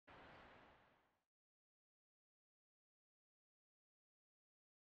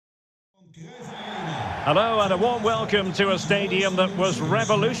Hello and a warm welcome to a stadium that was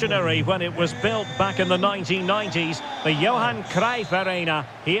revolutionary when it was built back in the 1990s, the Johan Cruyff Arena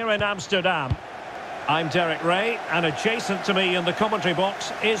here in Amsterdam. I'm Derek Ray, and adjacent to me in the commentary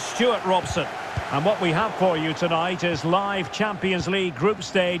box is Stuart Robson. And what we have for you tonight is live Champions League group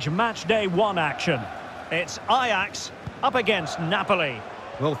stage match day 1 action. It's Ajax up against Napoli.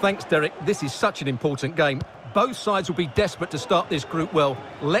 Well, thanks, Derek. This is such an important game. Both sides will be desperate to start this group well.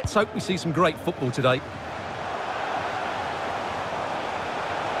 Let's hope we see some great football today.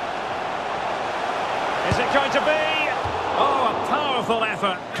 Is it going to be? Oh, a powerful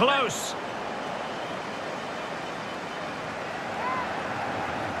effort. Close.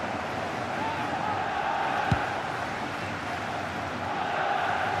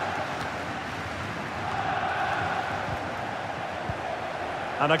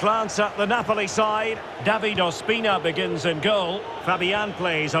 And a glance at the Napoli side. David Ospina begins in goal. Fabian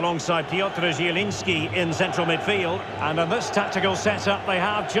plays alongside Piotr Zielinski in central midfield. And in this tactical setup, they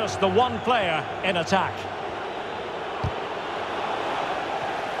have just the one player in attack.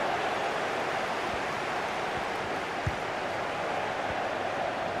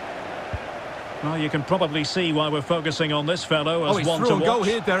 Well, you can probably see why we're focusing on this fellow as one to watch. He's through a goal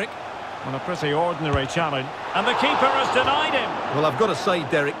here, Derek. On a pretty ordinary challenge. And the keeper has denied him. Well, I've got to say,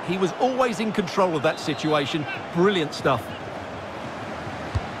 Derek, he was always in control of that situation. Brilliant stuff.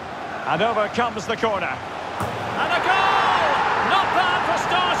 And over comes the corner. And a goal! Not bad for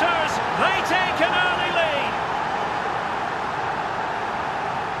starters. They take an early lead.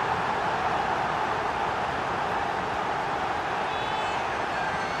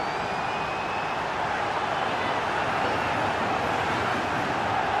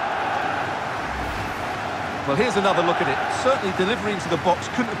 Well, here's another look at it. Certainly delivering to the box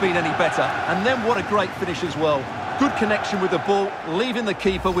couldn't have been any better. And then what a great finish as well. Good connection with the ball, leaving the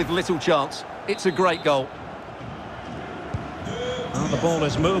keeper with little chance. It's a great goal. Well, the ball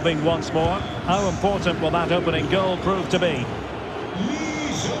is moving once more. How important will that opening goal prove to be?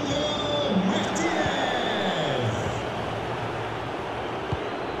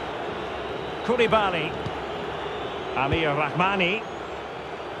 Koulibaly. Amir Rahmani.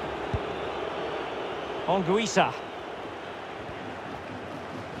 Onguisa.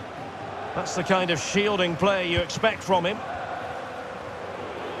 That's the kind of shielding play you expect from him.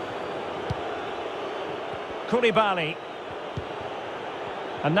 Koulibaly.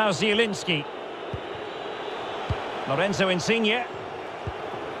 And now Zielinski. Lorenzo Insigne.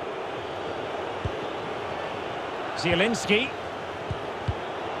 Zielinski.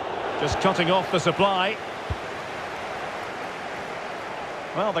 Just cutting off the supply.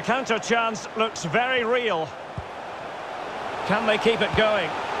 Well, the counter chance looks very real. Can they keep it going?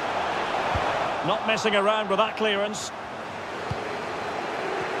 Not messing around with that clearance.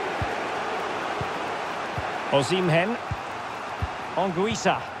 Osimhen.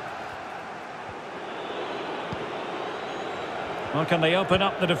 Onguisa. Well, can they open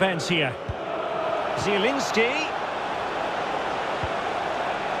up the defence here? Zielinski.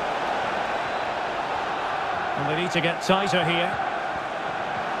 And they need to get tighter here.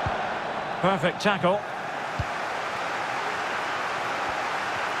 Perfect tackle.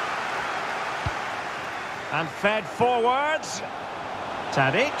 And fed forwards.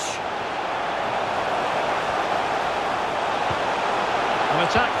 Tadic. An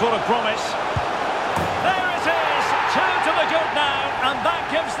attack full of promise. There it is! 2 to the good now, and that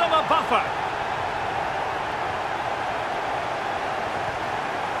gives them a buffer.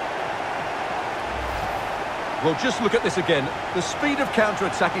 Well, just look at this again. The speed of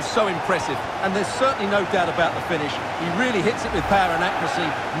counter-attack is so impressive, and there's certainly no doubt about the finish. He really hits it with power and accuracy.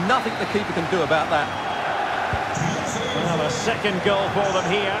 Nothing the keeper can do about that. Well, a second goal for them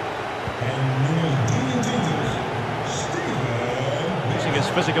here. Using his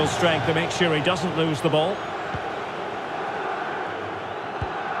physical strength to make sure he doesn't lose the ball.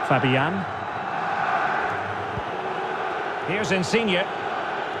 Fabian. Here's Insigne.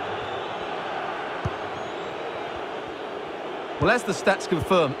 Well, as the stats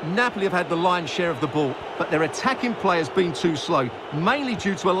confirm, Napoli have had the lion's share of the ball, but their attacking play has been too slow, mainly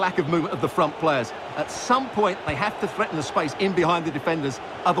due to a lack of movement of the front players. At some point, they have to threaten the space in behind the defenders,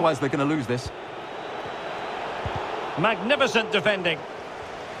 otherwise they're going to lose this. Magnificent defending.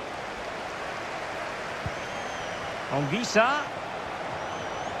 Onguisa.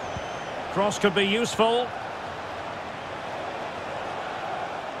 Cross could be useful.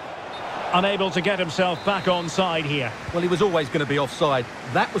 Unable to get himself back onside here. Well, he was always going to be offside.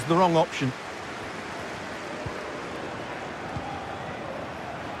 That was the wrong option.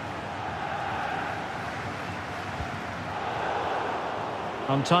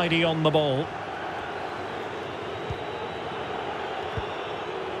 Untidy on the ball.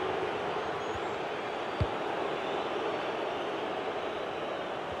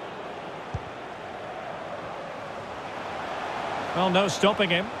 Well, no stopping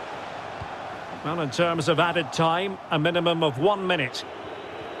him. Well, in terms of added time, a minimum of 1 minute.